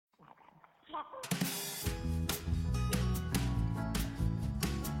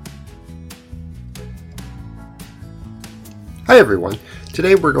Hi everyone,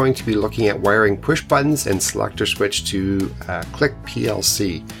 today we're going to be looking at wiring push buttons and selector switch to Click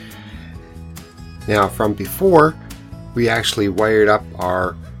PLC. Now from before, we actually wired up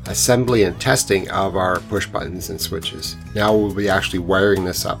our assembly and testing of our push buttons and switches. Now we'll be actually wiring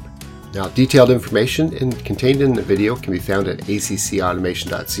this up. Now detailed information contained in the video can be found at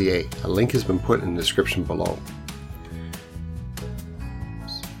accautomation.ca. A link has been put in the description below.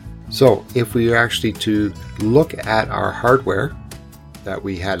 So if we are actually to look at our hardware that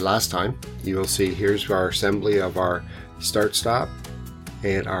we had last time, you will see here's our assembly of our start stop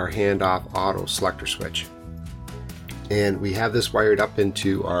and our handoff auto selector switch. And we have this wired up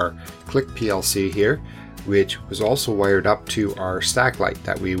into our Click PLC here, which was also wired up to our stack light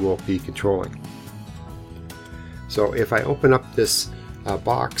that we will be controlling. So if I open up this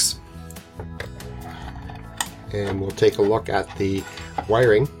box and we'll take a look at the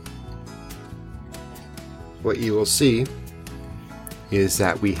wiring, what you will see is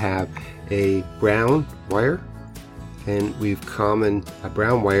that we have a brown wire, and we've common a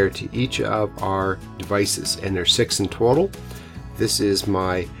brown wire to each of our devices, and there's 6 in total. This is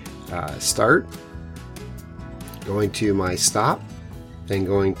my start, going to my stop, then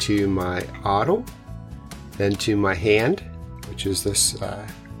going to my auto, then to my hand, which is this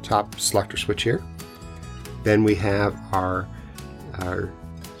top selector switch here. Then we have our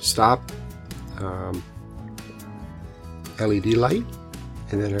stop LED light,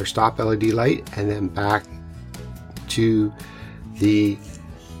 and then our stop LED light, and then back to the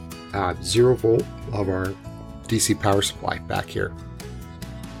 0 volt of our DC power supply back here.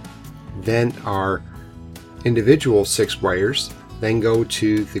 Then our individual 6 wires then go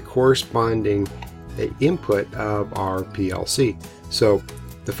to the corresponding input of our PLC. So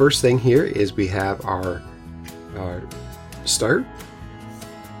the first thing here is we have our start,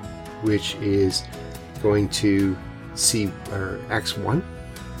 which is going to C or X1.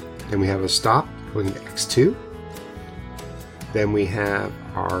 Then we have a stop going to X2. Then we have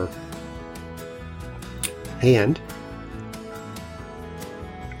our hand,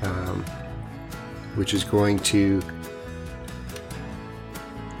 which is going to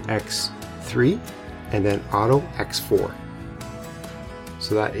X3, and then auto X4.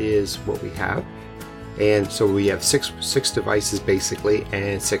 So that is what we have. And so we have six devices basically,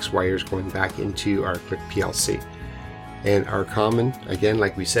 and 6 wires going back into our Click PLC. And our common, again,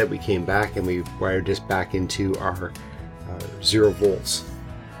 like we said, we came back and we wired this back into our 0 volts.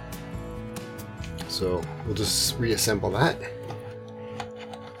 So we'll just reassemble that.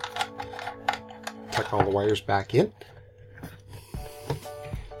 Tuck all the wires back in.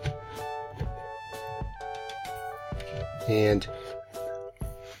 And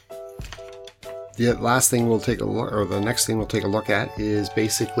the last thing we'll take a look, or the next thing we'll take a look at, is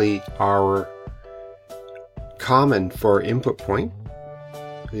basically our common for input point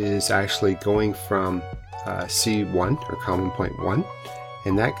is actually going from C1 or common point 1,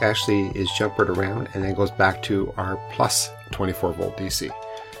 and that actually is jumpered around and then goes back to our plus 24 volt DC.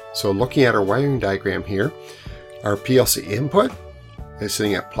 So looking at our wiring diagram here, our PLC input is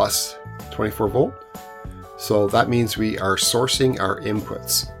sitting at plus 24 volt. So that means we are sourcing our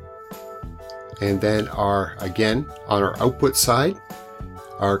inputs. And then again, on our output side,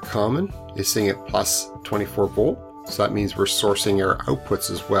 our common is sitting at plus 24 volt. So that means we're sourcing our outputs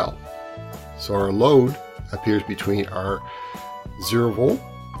as well. So our load appears between our 0 volt,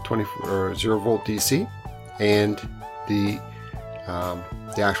 0 volt DC, and the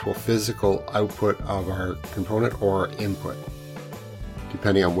actual physical output of our component or input,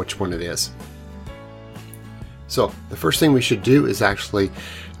 depending on which one it is. So the first thing we should do is actually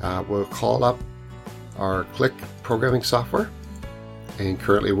we'll call up our Click programming software, and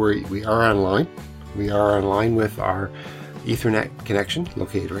currently we are online. We are online with our Ethernet connection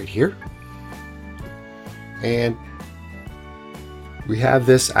located right here, and we have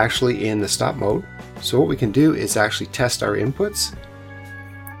this actually in the stop mode. So what we can do is actually test our inputs,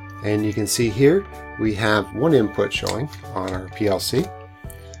 and you can see here we have one input showing on our PLC,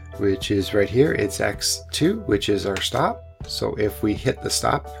 which is right here. It's X2, which is our stop. So if we hit the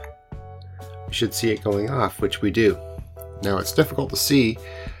stop, we should see it going off, which we do. Now it's difficult to see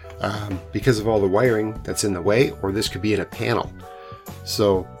because of all the wiring that's in the way, or this could be in a panel.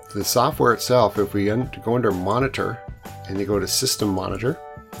 So the software itself, if we go under monitor and you go to system monitor,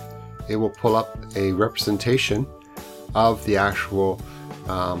 it will pull up a representation of the actual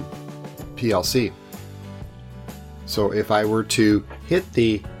PLC. So if I were to hit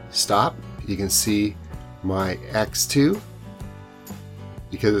the stop, you can see my X2,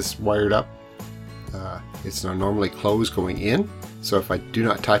 because it's wired up it's normally closed going in. So if I do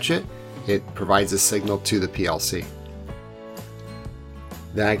not touch it, it provides a signal to the PLC.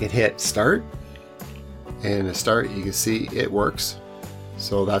 Then I can hit start, and to start you can see it works.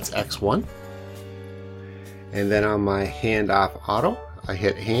 So that's X1. And then on my hand off auto, I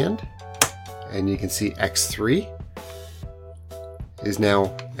hit hand, and you can see X3 is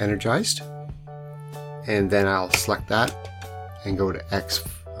now energized. And then I'll select that and go to X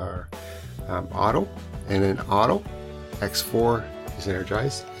or auto, and then auto X4 is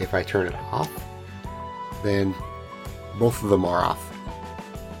energized. If I turn it off, then both of them are off.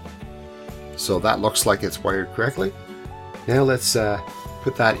 So that looks like it's wired correctly. Now let's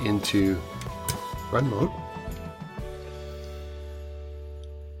put that into run mode,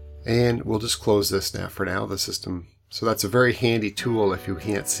 and we'll just close this now for now, the system. So that's a very handy tool if you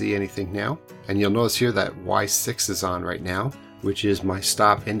can't see anything now. And you'll notice here that Y6 is on right now, which is my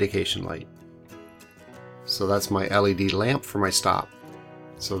stop indication light. So that's my LED lamp for my stop.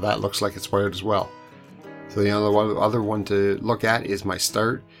 So that looks like it's wired as well. So the other one to look at is my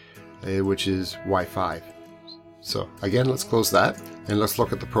start, which is Y5. So again, let's close that and let's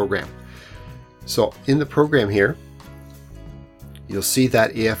look at the program. So in the program here, you'll see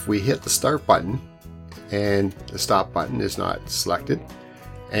that if we hit the start button and the stop button is not selected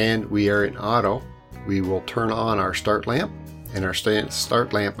and we are in auto, we will turn on our start lamp, and our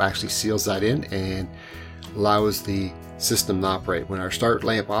start lamp actually seals that in and allows the system to operate. When our start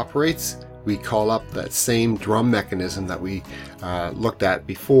lamp operates, we call up that same drum mechanism that we looked at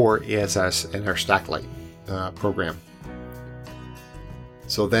before as in our stack light program.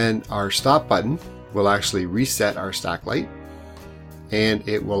 So then our stop button will actually reset our stack light, and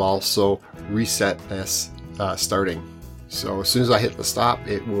it will also reset this starting. So as soon as I hit the stop,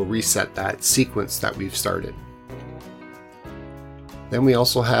 it will reset that sequence that we've started. Then we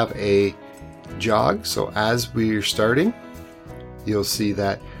also have a jog. So as we're starting, you'll see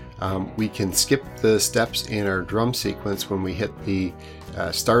that we can skip the steps in our drum sequence when we hit the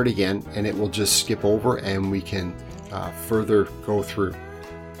start again, and it will just skip over and we can further go through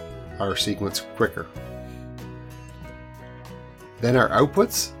our sequence quicker. Then our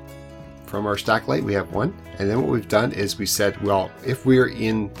outputs from our stack light, we have one. And then what we've done is we said, well, if we're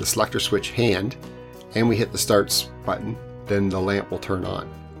in the selector switch hand and we hit the start button, then the lamp will turn on.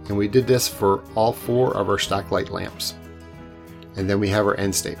 And we did this for all 4 of our stack light lamps. And then we have our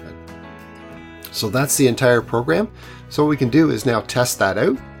end statement. So that's the entire program. So what we can do is now test that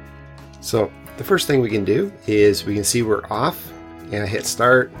out. So the first thing we can do is we can see we're off, and I hit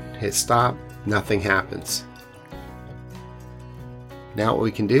start, hit stop, nothing happens. Now what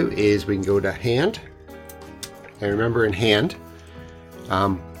we can do is we can go to hand, and remember in hand,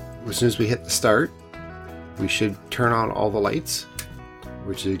 as soon as we hit the start, we should turn on all the lights,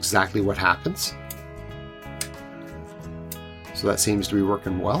 which is exactly what happens. So that seems to be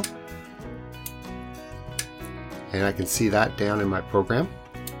working well. And I can see that down in my program.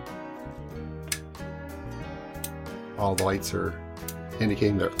 All the lights are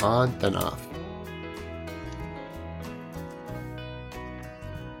indicating they're on, then off.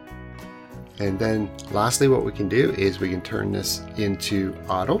 And then lastly, what we can do is we can turn this into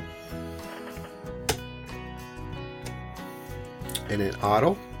auto. And in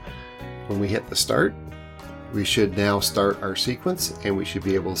auto, when we hit the start, we should now start our sequence, and we should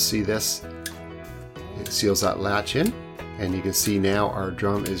be able to see this. It seals that latch in, and you can see now our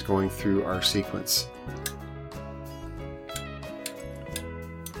drum is going through our sequence.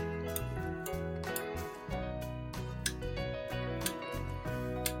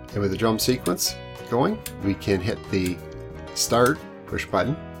 And with the drum sequence going, we can hit the start push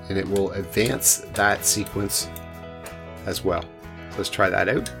button, and it will advance that sequence as well. So let's try that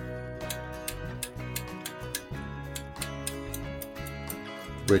out.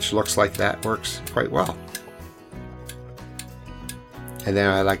 Which looks like that works quite well. And then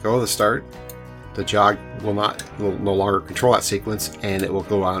I let go of the start, the jog will no longer control that sequence, and it will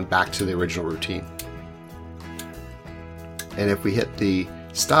go on back to the original routine. And if we hit the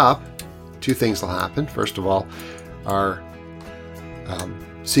stop, 2 things will happen. First of all, our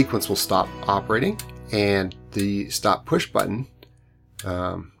sequence will stop operating, and the stop push button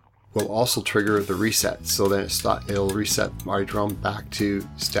will also trigger the reset. So then it'll reset my drum back to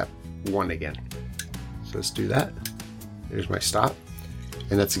step 1 again. So let's do that. There's my stop,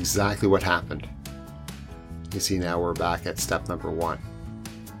 and that's exactly what happened. You see now we're back at step number 1.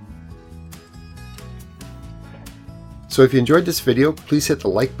 So if you enjoyed this video, please hit the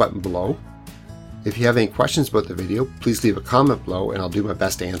like button below. If you have any questions about the video, please leave a comment below and I'll do my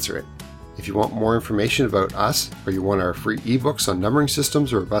best to answer it. If you want more information about us, or you want our free ebooks on numbering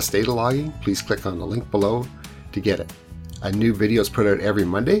systems or bus data logging, please click on the link below to get it. A new video is put out every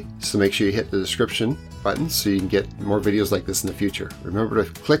Monday, so make sure you hit the description button so you can get more videos like this in the future. Remember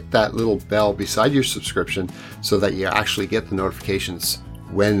to click that little bell beside your subscription so that you actually get the notifications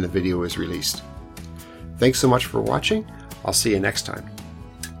when the video is released. Thanks so much for watching. I'll see you next time.